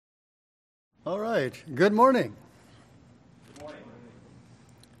All right. Good morning. Good morning.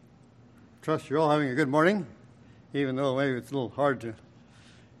 Trust you're all having a good morning, even though maybe it's a little hard to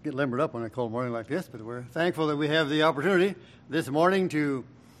get limbered up on a cold morning like this, but we're thankful that we have the opportunity this morning to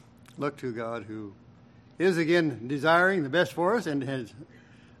look to God, who is again desiring the best for us and has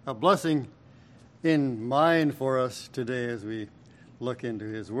a blessing in mind for us today as we look into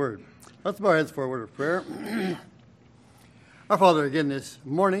His Word. Let's bow our heads for a word of prayer. Our Father, again this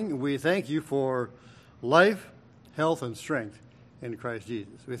morning, we thank you for life, health, and strength in Christ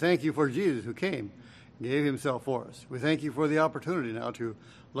Jesus. We thank you for Jesus who came, gave himself for us. We thank you for the opportunity now to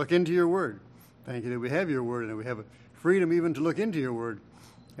look into your Word. Thank you that we have your Word and that we have freedom even to look into your Word,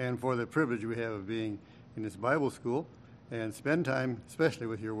 and for the privilege we have of being in this Bible school and spend time especially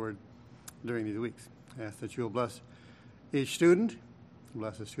with your Word during these weeks. I ask that you will bless each student,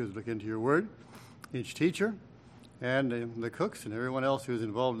 bless the students who look into your Word, each teacher, and the cooks and everyone else who is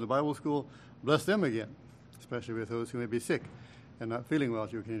involved in the Bible school. Bless them again, especially with those who may be sick and not feeling well.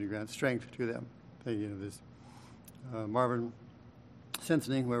 You continue to grant strength to them. Thank you for this Marvin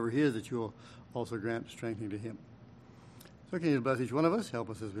Sensening, whoever he is, that you will also grant strengthening to him. So continue to bless each one of us. Help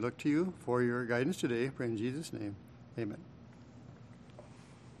us as we look to you for your guidance today. Pray in Jesus' name. Amen.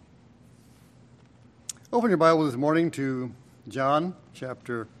 Open your Bible this morning to John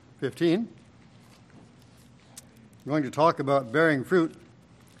chapter 15. I'm going to talk about bearing fruit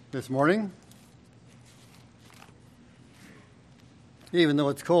this morning. Even though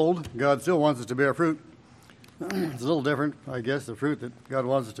it's cold, God still wants us to bear fruit. It's a little different, I guess, the fruit that God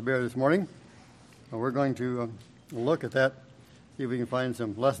wants us to bear this morning. We're going to look at that, see if we can find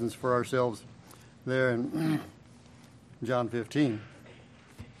some lessons for ourselves there in John 15.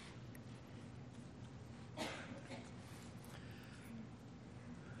 I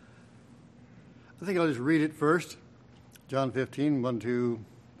think I'll just read it first. John 15, 1 to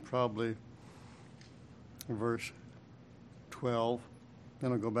probably verse 12.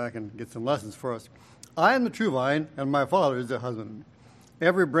 Then I'll go back and get some lessons for us. I am the true vine, and my Father is the husbandman.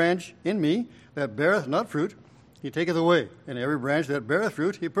 Every branch in me that beareth not fruit, he taketh away. And every branch that beareth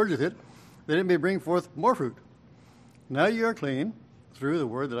fruit, he purgeth it, that it may bring forth more fruit. Now ye are clean through the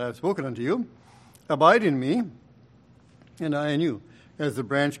word that I have spoken unto you. Abide in me, and I in you. As the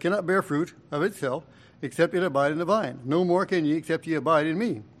branch cannot bear fruit of itself, except it abide in the vine. No more can ye, except ye abide in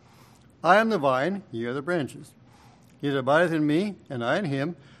me. I am the vine, ye are the branches. He that abideth in me, and I in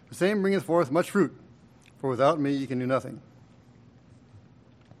him, the same bringeth forth much fruit. For without me ye can do nothing.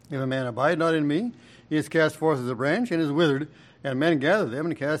 If a man abide not in me, he is cast forth as a branch, and is withered, and men gather them,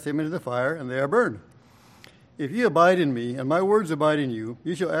 and cast them into the fire, and they are burned. If ye abide in me, and my words abide in you,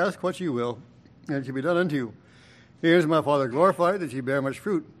 ye shall ask what ye will, and it shall be done unto you. Here is my Father glorified, that ye bear much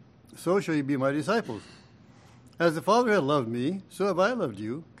fruit. So shall ye be my disciples. As the Father hath loved me, so have I loved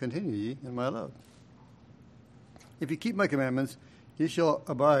you. Continue ye in my love. If ye keep my commandments, ye shall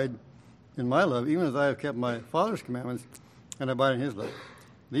abide in my love, even as I have kept my Father's commandments, and abide in his love.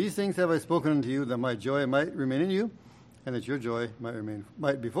 These things have I spoken unto you, that my joy might remain in you, and that your joy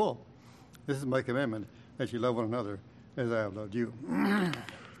might be full. This is my commandment, that ye love one another, as I have loved you.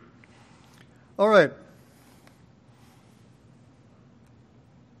 All right.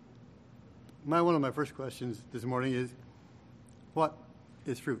 One of my first questions this morning is, what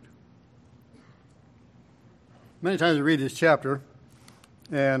is fruit? Many times we read this chapter,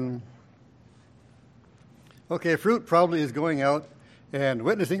 and, okay, fruit probably is going out and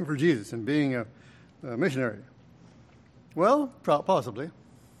witnessing for Jesus and being a missionary. Well, possibly.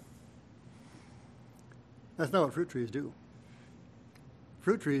 That's not what fruit trees do.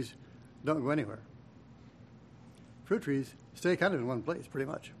 Fruit trees don't go anywhere. Fruit trees stay kind of in one place, pretty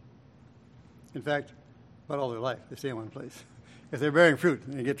much. In fact, about all their life, they stay in one place. If they're bearing fruit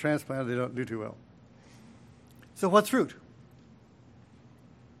and they get transplanted, they don't do too well. So what's fruit?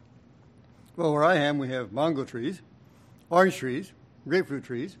 Well, where I am, we have mango trees, orange trees, grapefruit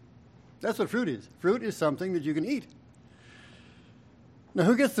trees. That's what fruit is. Fruit is something that you can eat. Now,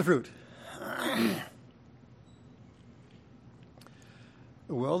 who gets the fruit?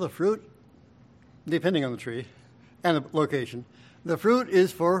 Well, the fruit, depending on the tree and the location, the fruit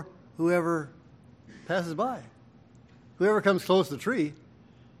is for whoever passes by. Whoever comes close to the tree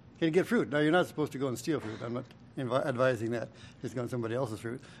can get fruit. Now, you're not supposed to go and steal fruit. I'm not advising that. Just go on somebody else's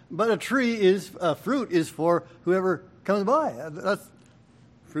fruit. But fruit is for whoever comes by. That's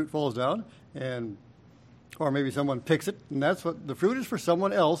fruit falls down, or maybe someone picks it, and that's what the fruit is for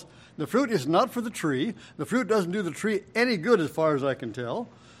someone else. The fruit is not for the tree. The fruit doesn't do the tree any good as far as I can tell.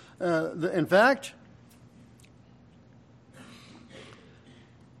 In fact,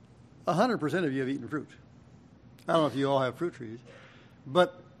 100% of you have eaten fruit. I don't know if you all have fruit trees,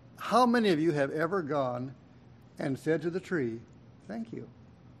 but How many of you have ever gone and said to the tree, thank you?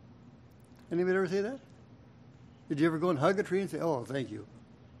 Anybody ever say that? Did you ever go and hug a tree and say, oh, thank you?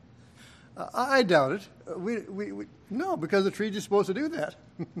 I doubt it. No, because the tree's just supposed to do that.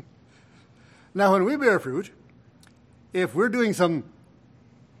 Now, when we bear fruit, if we're doing some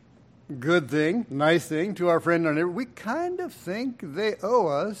good thing, nice thing to our friend or neighbor, we kind of think they owe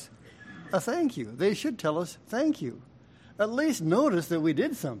us a thank you. They should tell us thank you. At least notice that we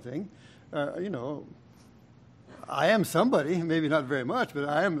did something. I am somebody, maybe not very much, but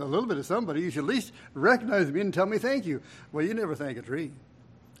I am a little bit of somebody. You should at least recognize me and tell me thank you. Well, you never thank a tree.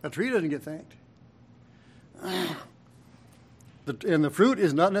 A tree doesn't get thanked. And the fruit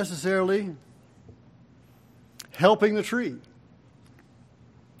is not necessarily helping the tree.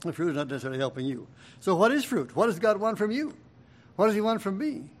 The fruit is not necessarily helping you. So what is fruit? What does God want from you? What does he want from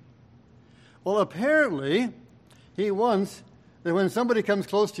me? Well, apparently, he wants that when somebody comes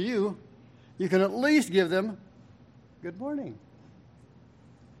close to you, you can at least give them good morning,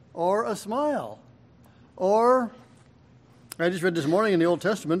 or a smile, or, I just read this morning in the Old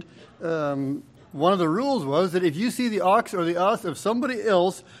Testament, one of the rules was that if you see the ox or the ass of somebody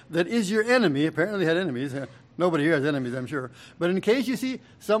else that is your enemy, apparently they had enemies, nobody here has enemies, I'm sure, but in case you see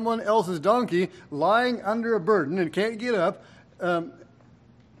someone else's donkey lying under a burden and can't get up,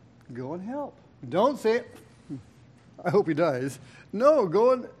 go and help. Don't say, I hope he dies. No,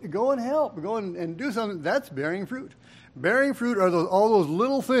 go and help. Go and do something. That's bearing fruit. Bearing fruit are all those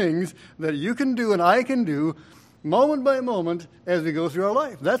little things that you can do and I can do moment by moment as we go through our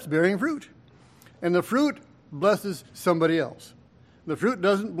life. That's bearing fruit. And the fruit blesses somebody else. The fruit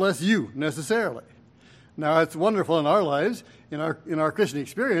doesn't bless you necessarily. Now, it's wonderful in our lives, in our Christian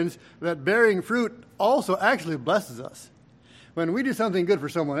experience, that bearing fruit also actually blesses us. When we do something good for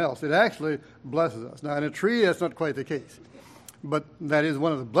someone else, it actually blesses us. Now, in a tree, that's not quite the case. But that is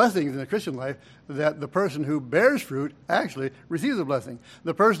one of the blessings in the Christian life, that the person who bears fruit actually receives a blessing.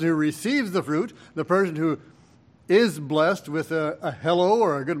 The person who receives the fruit, the person who is blessed with a hello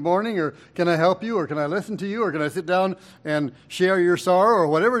or a good morning or can I help you or can I listen to you or can I sit down and share your sorrow or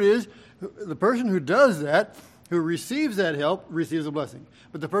whatever it is, the person who does that, who receives that help, receives a blessing.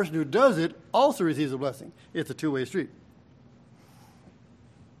 But the person who does it also receives a blessing. It's a two-way street.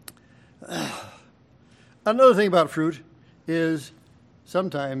 Another thing about fruit is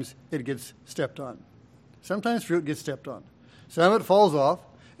sometimes it gets stepped on. Sometimes fruit gets stepped on. Some of it falls off.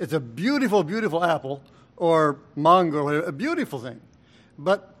 It's a beautiful, beautiful apple or mango or whatever, a beautiful thing.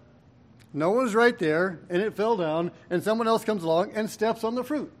 But no one's right there, and it fell down, and someone else comes along and steps on the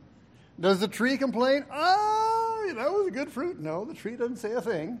fruit. Does the tree complain? That was a good fruit. No, the tree doesn't say a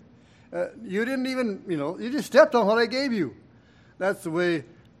thing. You didn't even, you just stepped on what I gave you. That's the way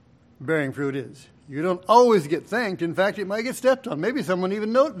bearing fruit is. You don't always get thanked. In fact, it might get stepped on. Maybe someone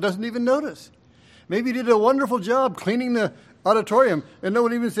doesn't even notice. Maybe you did a wonderful job cleaning the auditorium and no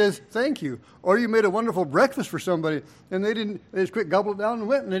one even says thank you. Or you made a wonderful breakfast for somebody and they just quick gobbled it down and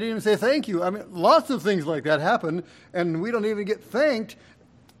went and they didn't even say thank you. I mean, lots of things like that happen and we don't even get thanked.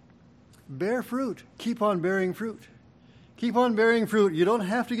 Bear fruit. Keep on bearing fruit. Keep on bearing fruit. You don't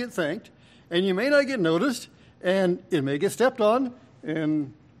have to get thanked and you may not get noticed and it may get stepped on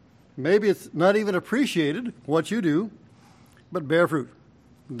and maybe it's not even appreciated what you do, but bear fruit.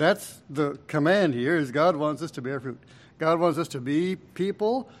 That's the command here, is God wants us to bear fruit. God wants us to be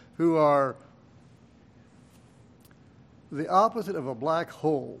people who are the opposite of a black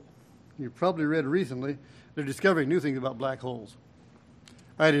hole. You've probably read recently, they're discovering new things about black holes.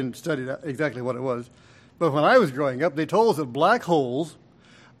 I didn't study that, exactly what it was. But when I was growing up, they told us that black holes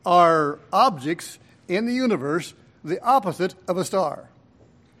are objects in the universe the opposite of a star.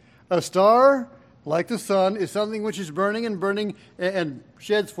 A star, like the sun, is something which is burning and burning and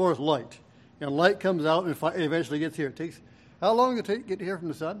sheds forth light. And light comes out and eventually gets here. It takes, how long does it get here from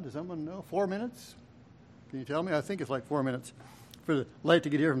the sun? Does someone know? 4 minutes? Can you tell me? I think it's like 4 minutes for the light to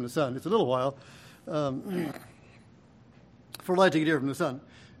get here from the sun. It's a little while for light to get here from the sun.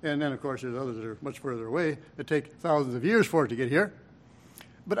 And then, of course, there's others that are much further away that take thousands of years for it to get here.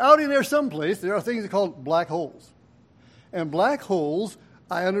 But out in there someplace, there are things called black holes. And black holes,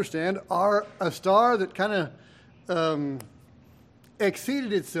 I understand, are a star that kind of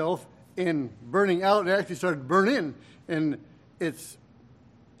exceeded itself in burning out and actually started burning. And it's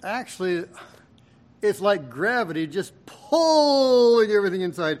like gravity just pulling everything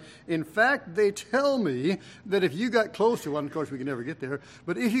inside. In fact, they tell me that if you got close to one, of course we can never get there,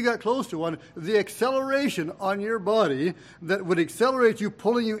 but if you got close to one, the acceleration on your body that would accelerate you,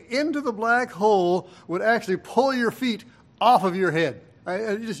 pulling you into the black hole, would actually pull your feet off of your head.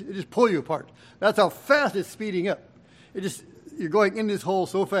 It just pull you apart. That's how fast it's speeding up. It just, you're going in this hole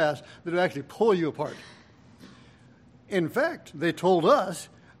so fast that it'll actually pull you apart. In fact, they told us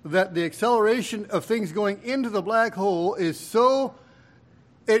that the acceleration of things going into the black hole is so,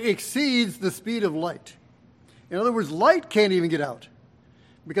 it exceeds the speed of light. In other words, light can't even get out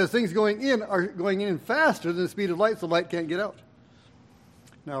because things going in are going in faster than the speed of light, so light can't get out.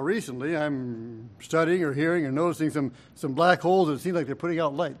 Now, recently, I'm studying or hearing or noticing some black holes that seem like they're putting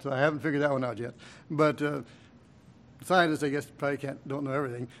out light, so I haven't figured that one out yet. But scientists, I guess, probably don't know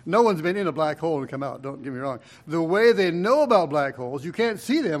everything. No one's been in a black hole and come out, don't get me wrong. The way they know about black holes, you can't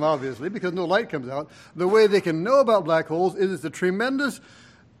see them, obviously, because no light comes out. The way they can know about black holes is it's a tremendous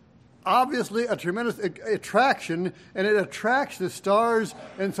attraction, and it attracts the stars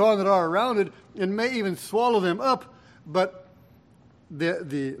and so on that are around it and may even swallow them up, but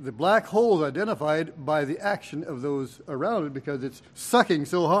the black hole is identified by the action of those around it because it's sucking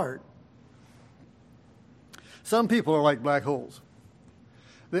so hard. Some people are like black holes.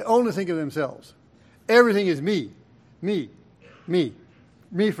 They only think of themselves. Everything is me, me, me,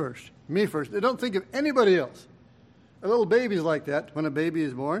 me first, me first. They don't think of anybody else. A little baby's like that when a baby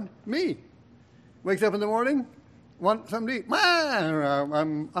is born. Me. Wakes up in the morning, want something to eat.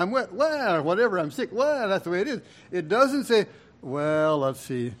 I'm wet. Whatever. I'm sick. That's the way it is. It doesn't say, well, let's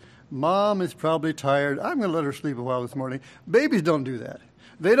see. Mom is probably tired. I'm going to let her sleep a while this morning. Babies don't do that.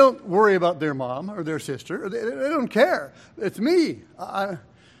 They don't worry about their mom or their sister. They don't care. It's me.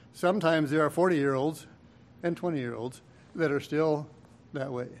 Sometimes there are 40-year-olds and 20-year-olds that are still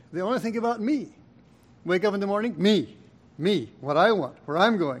that way. They only think about me. Wake up in the morning, me, what I want, where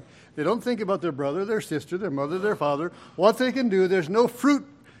I'm going. They don't think about their brother, their sister, their mother, their father, what they can do. There's no fruit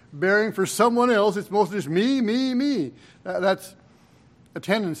bearing for someone else. It's mostly just me, me, me. That's a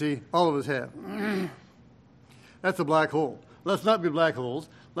tendency all of us have. That's a black hole. Let's not be black holes.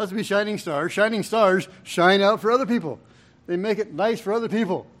 Let's be shining stars. Shining stars shine out for other people. They make it nice for other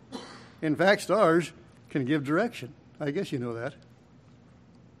people. In fact, stars can give direction. I guess you know that.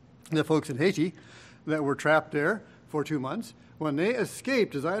 The folks in Haiti that were trapped there for 2 months, when they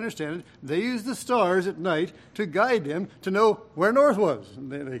escaped, as I understand it, they used the stars at night to guide them to know where north was.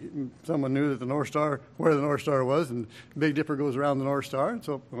 Someone knew that the North Star, where the North Star was, and Big Dipper goes around the North Star.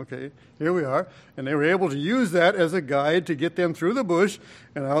 So, okay, here we are. And they were able to use that as a guide to get them through the bush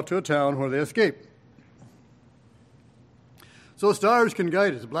and out to a town where they escaped. So stars can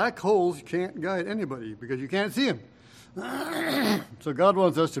guide us. Black holes can't guide anybody because you can't see them. So God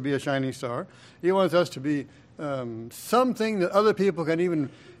wants us to be a shining star. He wants us to be something that other people can even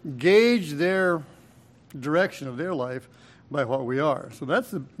gauge their direction of their life by what we are. So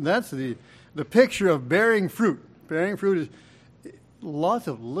that's the picture of bearing fruit. Bearing fruit is lots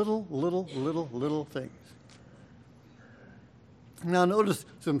of little things. Now notice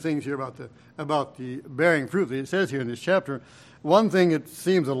some things here about the bearing fruit that it says here in this chapter. One thing that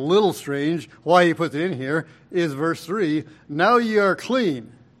seems a little strange, why he puts it in here, is verse 3, now ye are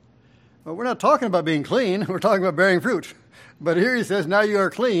clean. Well, we're not talking about being clean, we're talking about bearing fruit. But here he says, now you are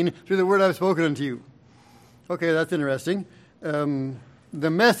clean through the word I've spoken unto you. Okay, that's interesting. The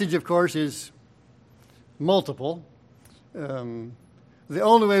message, of course, is multiple. The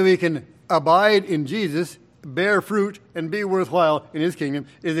only way we can abide in Jesus, bear fruit, and be worthwhile in his kingdom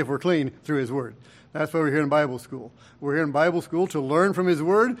is if we're clean through his word. That's why we're here in Bible school. We're here in Bible school to learn from his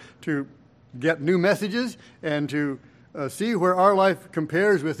word, to get new messages, and to see where our life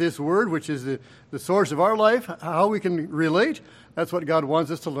compares with this word, which is the source of our life, how we can relate. That's what God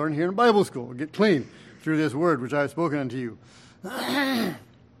wants us to learn here in Bible school. Get clean through this word, which I have spoken unto you.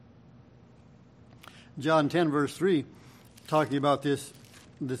 John 10, verse 3, talking about this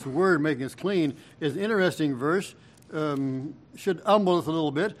word making us clean, is an interesting verse. Should humble us a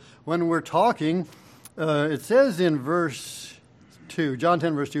little bit. When we're talking, it says in verse 2, John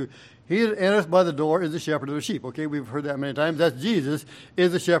 10, verse 2, he that entereth by the door is the shepherd of the sheep. Okay, we've heard that many times. That's Jesus,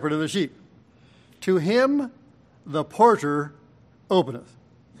 is the shepherd of the sheep. To him the porter openeth.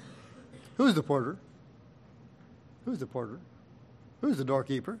 Who's the porter? Who's the porter? Who's the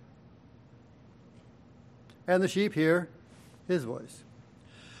doorkeeper? And the sheep hear his voice.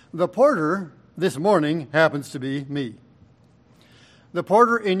 The porter this morning happens to be me. The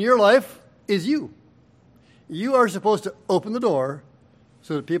porter in your life is you. You are supposed to open the door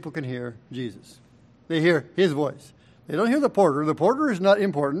so that people can hear Jesus. They hear his voice. They don't hear the porter. The porter is not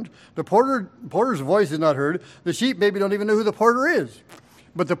important. The porter's voice is not heard. The sheep maybe don't even know who the porter is.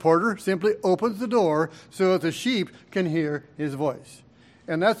 But the porter simply opens the door so that the sheep can hear his voice.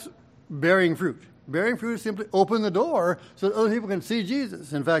 And that's bearing fruit. Bearing fruit is simply open the door so that other people can see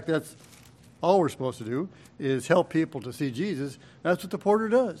Jesus. In fact, that's all we're supposed to do is help people to see Jesus. That's what the porter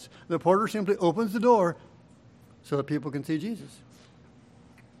does. The porter simply opens the door so that people can see Jesus.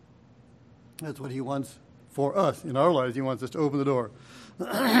 That's what he wants for us in our lives. He wants us to open the door.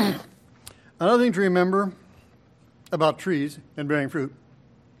 Another thing to remember about trees and bearing fruit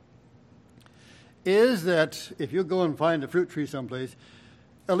is that if you go and find a fruit tree someplace,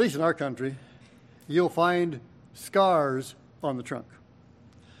 at least in our country, you'll find scars on the trunk.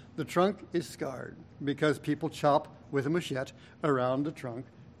 The trunk is scarred because people chop with a machete around the trunk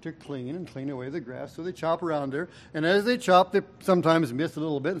to clean away the grass. So they chop around there, and as they chop, they sometimes miss a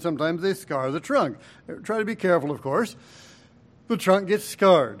little bit, and sometimes they scar the trunk. Try to be careful, of course. The trunk gets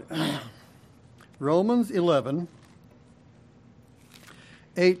scarred. Romans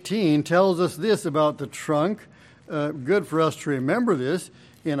 11:18 tells us this about the trunk. Good for us to remember this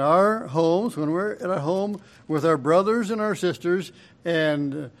in our homes, when we're at a home with our brothers and our sisters,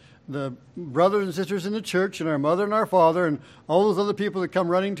 and the brothers and sisters in the church, and our mother and our father, and all those other people that come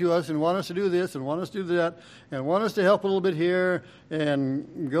running to us and want us to do this and want us to do that, and want us to help a little bit here,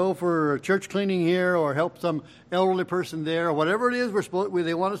 and go for church cleaning here, or help some elderly person there, or whatever it is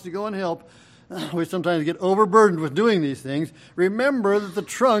they want us to go and help. We sometimes get overburdened with doing these things. Remember that the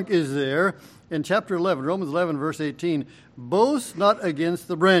trunk is there. In chapter 11, Romans 11, verse 18, boast not against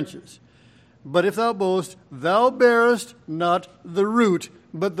the branches. But if thou boast, thou bearest not the root,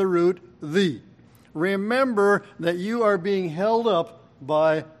 but the root thee. Remember that you are being held up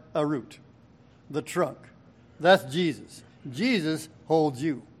by a root, the trunk. That's Jesus. Jesus holds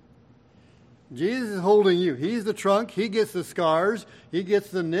you. Jesus is holding you. He's the trunk. He gets the scars. He gets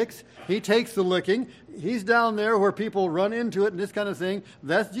the nicks. He takes the licking. He's down there where people run into it and this kind of thing.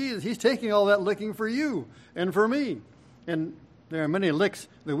 That's Jesus. He's taking all that licking for you and for me. And there are many licks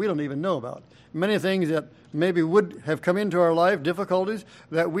that we don't even know about. Many things that maybe would have come into our life, difficulties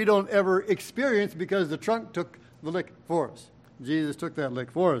that we don't ever experience because the trunk took the lick for us. Jesus took that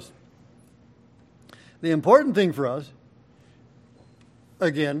lick for us. The important thing for us,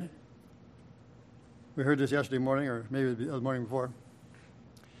 again, we heard this yesterday morning, or maybe the morning before.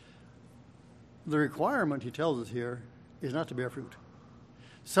 The requirement, he tells us here, is not to bear fruit.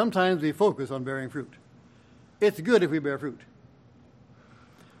 Sometimes we focus on bearing fruit. It's good if we bear fruit.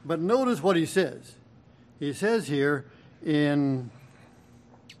 But notice what he says. He says here in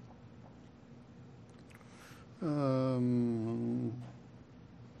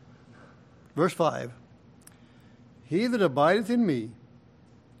verse 5, he that abideth in me,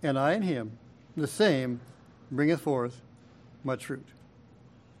 and I in him, the same bringeth forth much fruit.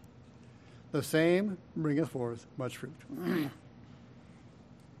 The same bringeth forth much fruit.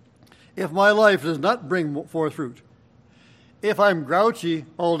 If my life does not bring forth fruit, if I'm grouchy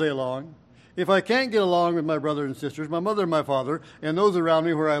all day long, if I can't get along with my brothers and sisters, my mother and my father, and those around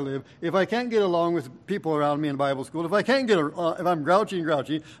me where I live, if I can't get along with people around me in Bible school, if I'm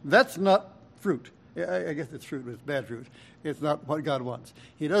grouchy, that's not fruit. I guess it's fruit, but it's bad fruit. It's not what God wants.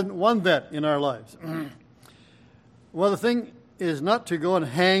 He doesn't want that in our lives. Well, the thing is not to go and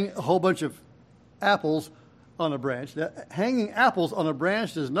hang a whole bunch of apples on a branch. Hanging apples on a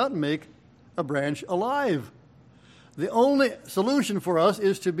branch does not make a branch alive. The only solution for us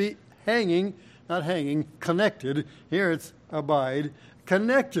is to be connected. Here it's abide,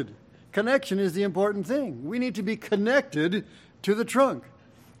 connected. Connection is the important thing. We need to be connected to the trunk.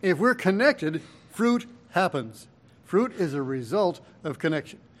 If we're connected, fruit happens. Fruit is a result of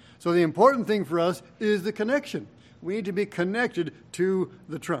connection. So the important thing for us is the connection. We need to be connected to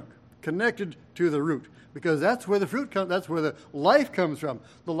the trunk, connected to the root, because that's where the fruit comes, that's where the life comes from.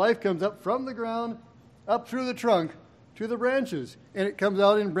 The life comes up from the ground, up through the trunk, to the branches, and it comes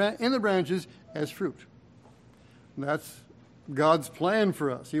out in the branches as fruit. And that's God's plan for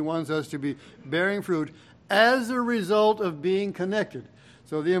us. He wants us to be bearing fruit as a result of being connected.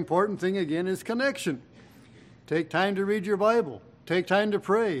 So the important thing, again, is connection. Take time to read your Bible. Take time to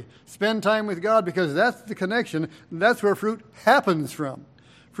pray. Spend time with God, because that's the connection. That's where fruit happens from.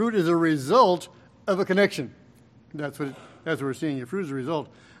 Fruit is a result of a connection. That's what we're seeing here. Fruit is a result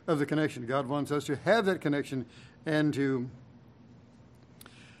of the connection. God wants us to have that connection and to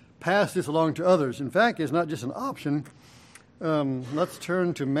pass this along to others. In fact, it's not just an option. Let's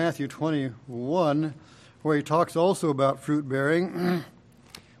turn to Matthew 21, where he talks also about fruit bearing.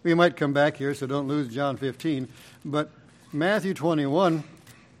 We might come back here, so don't lose John 15. But Matthew 21,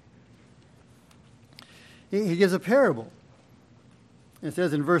 he gives a parable. It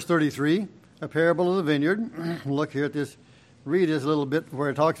says in verse 33, a parable of the vineyard. Look here at this. Read this a little bit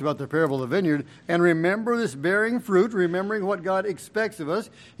where it talks about the parable of the vineyard. And remember this bearing fruit, remembering what God expects of us.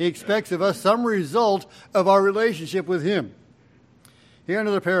 He expects of us some result of our relationship with him. Here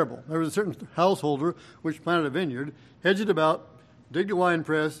another parable. There was a certain householder which planted a vineyard, hedged it about, digged a wine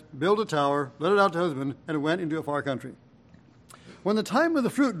press, built a tower, let it out to husband, and went into a far country. When the time of the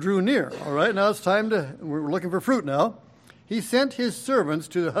fruit drew near, all right, now it's time we're looking for fruit now, he sent his servants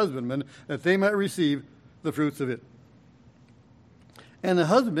to the husbandmen that they might receive the fruits of it. And the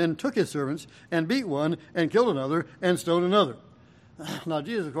husbandman took his servants and beat one and killed another and stoned another. Now,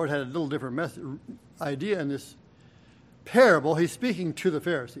 Jesus, of course, had a little different idea in this parable. He's speaking to the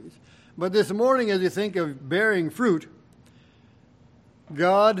Pharisees. But this morning, as you think of bearing fruit,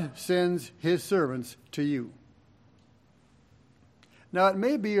 God sends his servants to you. Now, it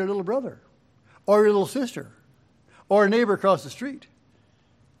may be your little brother or your little sister or a neighbor across the street.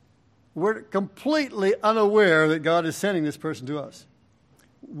 We're completely unaware that God is sending this person to us.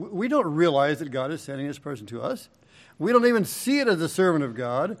 We don't realize that God is sending this person to us. We don't even see it as a servant of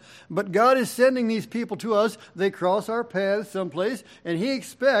God, but God is sending these people to us. They cross our paths someplace, and he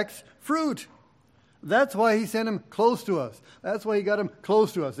expects fruit. That's why he sent them close to us. That's why he got them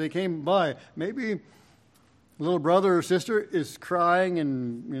close to us. They came by. Maybe little brother or sister is crying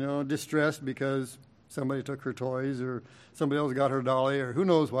and, distressed because somebody took her toys or somebody else got her dolly or who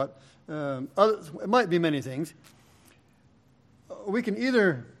knows what. It might be many things. We can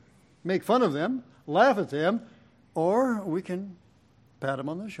either make fun of them, laugh at them, or we can pat them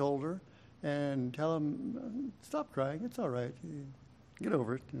on the shoulder and tell them, stop crying, it's all right. Get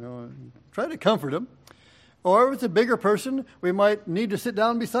over it, and try to comfort them. Or if it's a bigger person, we might need to sit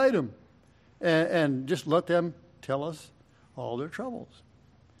down beside them and just let them tell us all their troubles.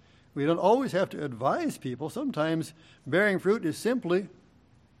 We don't always have to advise people. Sometimes bearing fruit is simply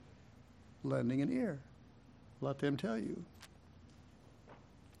lending an ear. Let them tell you.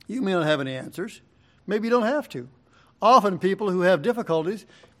 You may not have any answers. Maybe you don't have to. Often people who have difficulties,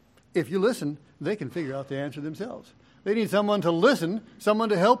 if you listen, they can figure out the answer themselves. They need someone to listen, someone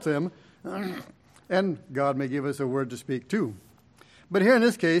to help them, and God may give us a word to speak too. But here in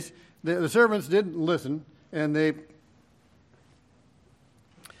this case, the servants didn't listen, and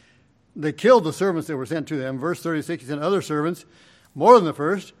they killed the servants that were sent to them. Verse 36, he sent other servants, more than the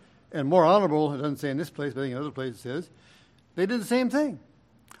first, and more honorable. It doesn't say in this place, but I think in other places it says. They did the same thing.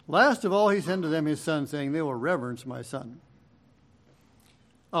 Last of all, he sent to them his son, saying, they will reverence my son.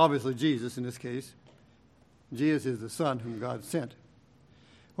 Obviously, Jesus in this case. Jesus is the son whom God sent.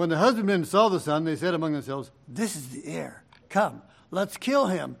 When the husbandmen saw the son, they said among themselves, this is the heir. Come, let's kill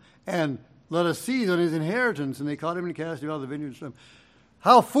him, and let us seize on his inheritance. And they caught him and cast him out of the vineyard.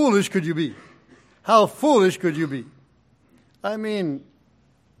 How foolish could you be? How foolish could you be? I mean,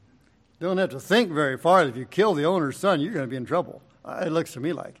 don't have to think very far. If you kill the owner's son, you're going to be in trouble. It looks to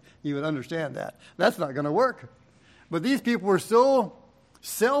me like you would understand that. That's not going to work. But these people were so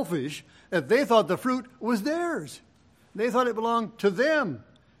selfish that they thought the fruit was theirs. They thought it belonged to them.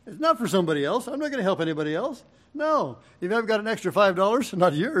 It's not for somebody else. I'm not going to help anybody else. No. If I've got an extra $5,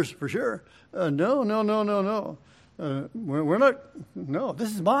 not yours for sure. No. We're not. No,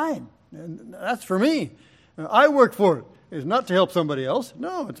 this is mine. And that's for me. I work for it. It's not to help somebody else.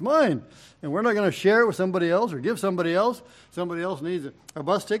 No, it's mine. And we're not going to share it with somebody else or give somebody else. Somebody else needs a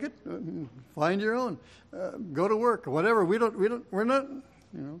bus ticket. Find your own. Go to work or whatever. We're not,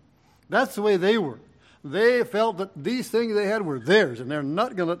 That's the way they were. They felt that these things they had were theirs, and they're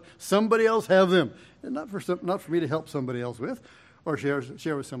not going to let somebody else have them. And not for me to help somebody else with or share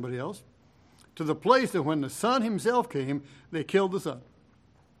with somebody else. To the place that when the son himself came, they killed the son.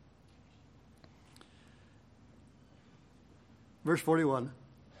 Verse 41,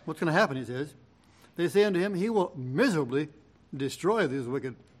 what's going to happen, he says. They say unto him, he will miserably destroy this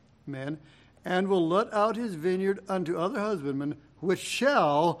wicked man, and will let out his vineyard unto other husbandmen, which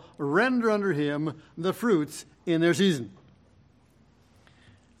shall render unto him the fruits in their season.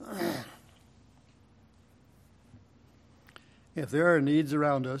 If there are needs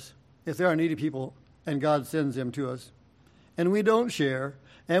around us, if there are needy people, and God sends them to us, and we don't share,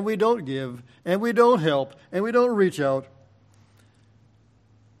 and we don't give, and we don't help, and we don't reach out,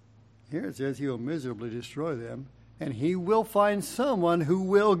 here it says he will miserably destroy them, and he will find someone who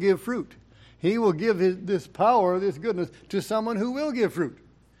will give fruit. He will give this power, this goodness, to someone who will give fruit.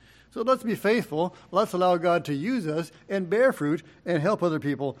 So let's be faithful. Let's allow God to use us and bear fruit and help other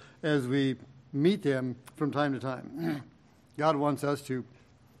people as we meet them from time to time. God wants us to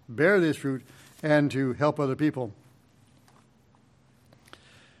bear this fruit and to help other people.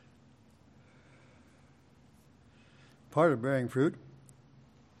 Part of bearing fruit,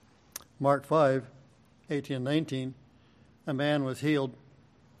 Mark 5, 18 and 19, a man was healed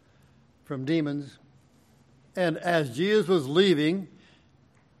from demons. And as Jesus was leaving,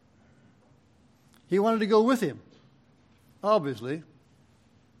 he wanted to go with him. Obviously,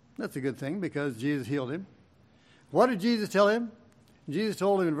 that's a good thing because Jesus healed him. What did Jesus tell him? Jesus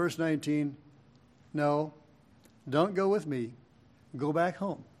told him in verse 19, no, don't go with me. Go back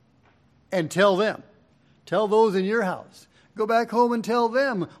home and tell them. Tell those in your house. Go back home and tell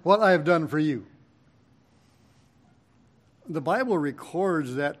them what I have done for you. The Bible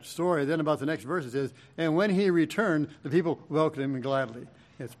records that story. Then about the next verse it says, and when he returned, the people welcomed him gladly.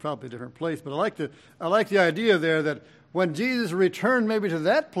 It's probably a different place, but I like the idea there that when Jesus returned maybe to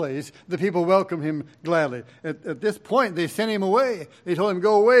that place, the people welcomed him gladly. At this point, they sent him away. They told him,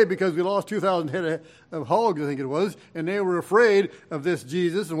 go away because we lost 2,000 head of hogs, I think it was, and they were afraid of this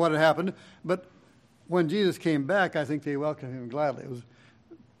Jesus and what had happened. But when Jesus came back, I think they welcomed him gladly.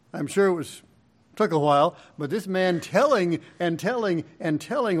 I'm sure it took a while, but this man telling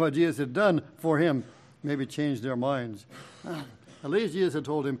what Jesus had done for him maybe changed their minds. At least Jesus had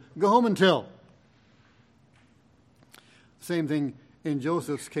told him, go home and tell. Same thing in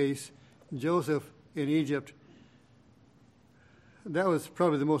Joseph's case. Joseph in Egypt, that was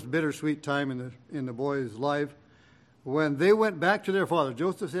probably the most bittersweet time in the boy's life. When they went back to their father,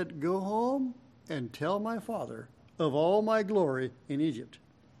 Joseph said, go home and tell my father of all my glory in Egypt.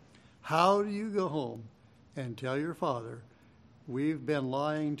 How do you go home and tell your father, we've been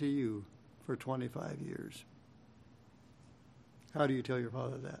lying to you for 25 years? How do you tell your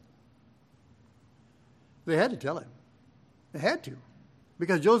father that? They had to tell him. They had to,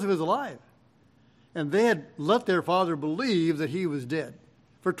 because Joseph is alive. And they had let their father believe that he was dead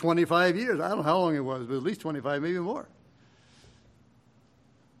for 25 years. I don't know how long it was, but at least 25, maybe more.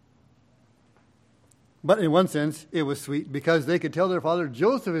 But in one sense, it was sweet because they could tell their father,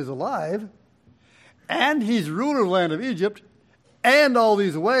 Joseph is alive, and he's ruler of the land of Egypt, and all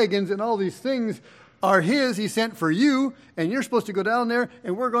these wagons and all these things are his. He sent for you, and you're supposed to go down there,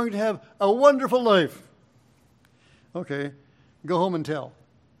 and we're going to have a wonderful life. Okay, go home and tell.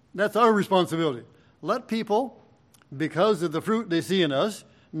 That's our responsibility. Let people, because of the fruit they see in us,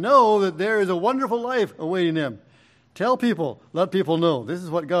 know that there is a wonderful life awaiting them. Tell people, let people know, this is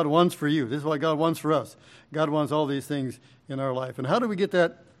what God wants for you. This is what God wants for us. God wants all these things in our life. And how do we get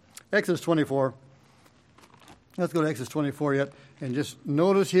that? Exodus 24. Let's go to Exodus 24 yet, and just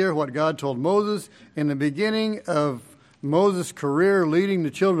notice here what God told Moses in the beginning of Moses' career leading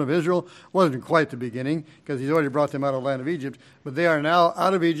the children of Israel. Wasn't quite the beginning, because he's already brought them out of the land of Egypt. But they are now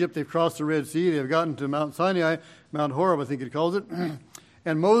out of Egypt. They've crossed the Red Sea. They've gotten to Mount Sinai, Mount Horeb, I think it calls it.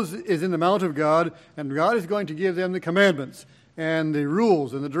 And Moses is in the mount of God, and God is going to give them the commandments and the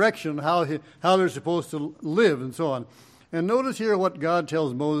rules and the direction, how they're supposed to live and so on. And notice here what God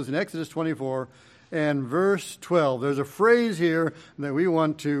tells Moses in Exodus 24 and verse 12. There's a phrase here that we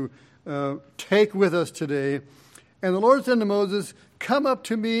want to take with us today. And the Lord said to Moses, come up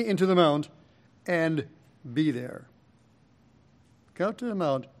to me into the mount and be there. Come up to the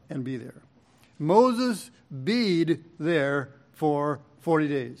mount and be there. Moses beed there for 40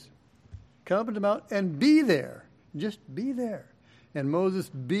 days. Come up to the mount and be there. Just be there. And Moses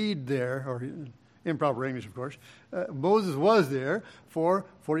beed there, or improper English, of course. Moses was there for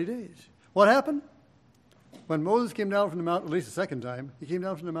 40 days. What happened? When Moses came down from the mount, at least the second time, he came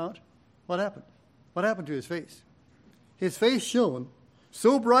down from the mount, what happened? What happened to his face? His face shone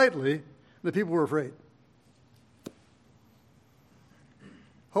so brightly that people were afraid.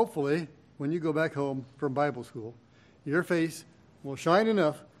 Hopefully, when you go back home from Bible school, your face will shine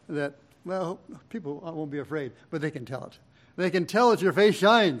enough that, well, people won't be afraid, but they can tell it. They can tell that your face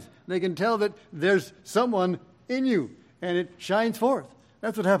shines. They can tell that there's someone in you, and it shines forth.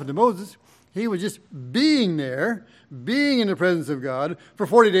 That's what happened to Moses. He was just being there, being in the presence of God for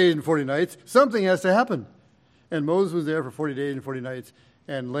 40 days and 40 nights. Something has to happen. And Moses was there for 40 days and 40 nights,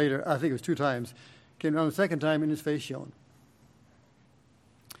 and later, I think it was 2 times, came down the second time and his face shone.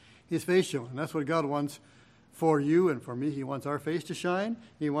 His face shone. And that's what God wants for you and for me. He wants our face to shine.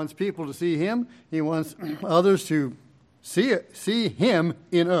 He wants people to see him. He wants others to see him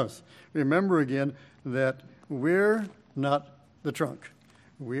in us. Remember again that we're not the trunk.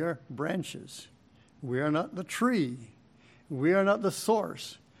 We are branches. We are not the tree. We are not the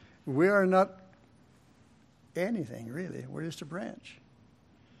source. We are not anything, really. We're just a branch.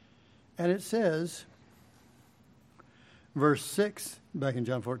 And it says, verse 6, back in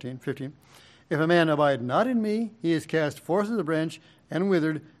John 15, if a man abide not in me, he is cast forth as a branch and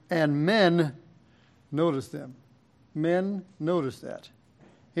withered, and men notice them. Men notice that.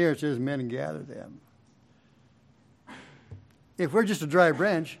 Here it says men gather them. If we're just a dry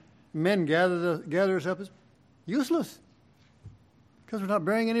branch, men gather us up as useless because we're not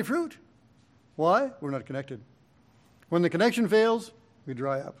bearing any fruit. Why? We're not connected. When the connection fails, we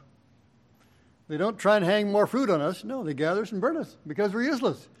dry up. They don't try and hang more fruit on us. No, they gather us and burn us because we're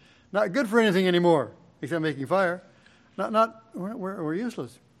useless. Not good for anything anymore except making fire. We're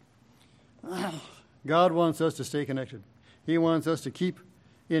useless. God wants us to stay connected. He wants us to keep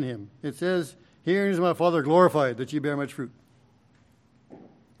in him. It says, "Herein is my Father glorified, that ye bear much fruit."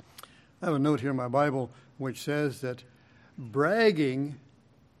 I have a note here in my Bible which says that bragging,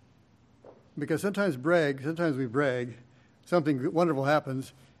 because sometimes we brag, something wonderful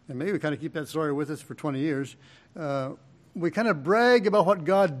happens, and maybe we kind of keep that story with us for 20 years. We kind of brag about what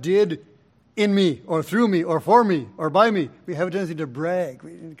God did in me, or through me, or for me, or by me. We have a tendency to brag.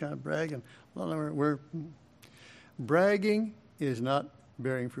 We kind of brag, and bragging is not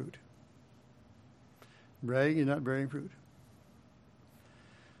bearing fruit. Bragging is not bearing fruit.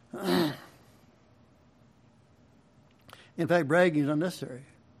 In fact, bragging is unnecessary.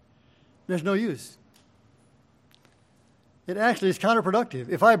 There's no use. It actually is counterproductive.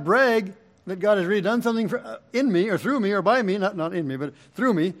 If I brag that God has really done something in me, or through me, or by me, not in me, but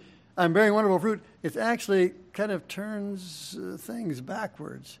through me, I'm bearing wonderful fruit, it actually kind of turns things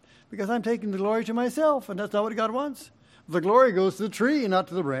backwards, because I'm taking the glory to myself, and that's not what God wants. The glory goes to the tree, not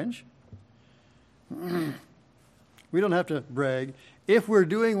to the branch. We don't have to brag. If we're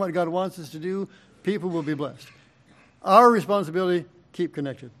doing what God wants us to do, people will be blessed. Our responsibility, keep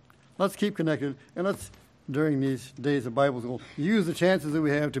connected. Let's keep connected, and let's, during these days of Bible school, use the chances that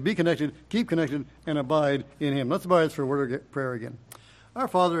we have to be connected, keep connected, and abide in him. Let's abide for a word of prayer again. Our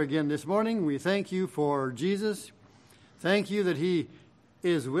Father, again this morning, we thank you for Jesus. Thank you that he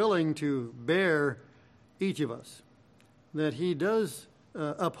is willing to bear each of us, that he does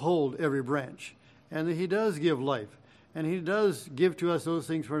uphold every branch, and that he does give life, and he does give to us those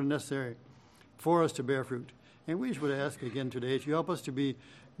things that are necessary for us to bear fruit. And we just would ask again today that you help us to be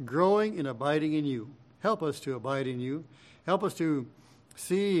growing and abiding in you. Help us to abide in you. Help us to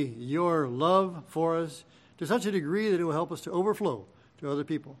see your love for us to such a degree that it will help us to overflow to other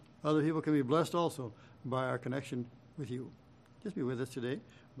people. Other people can be blessed also by our connection with you. Just be with us today.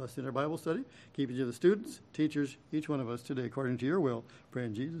 Bless in our Bible study. Keep each of the students, teachers, each one of us today according to your will. Pray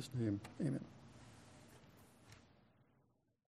in Jesus' name. Amen.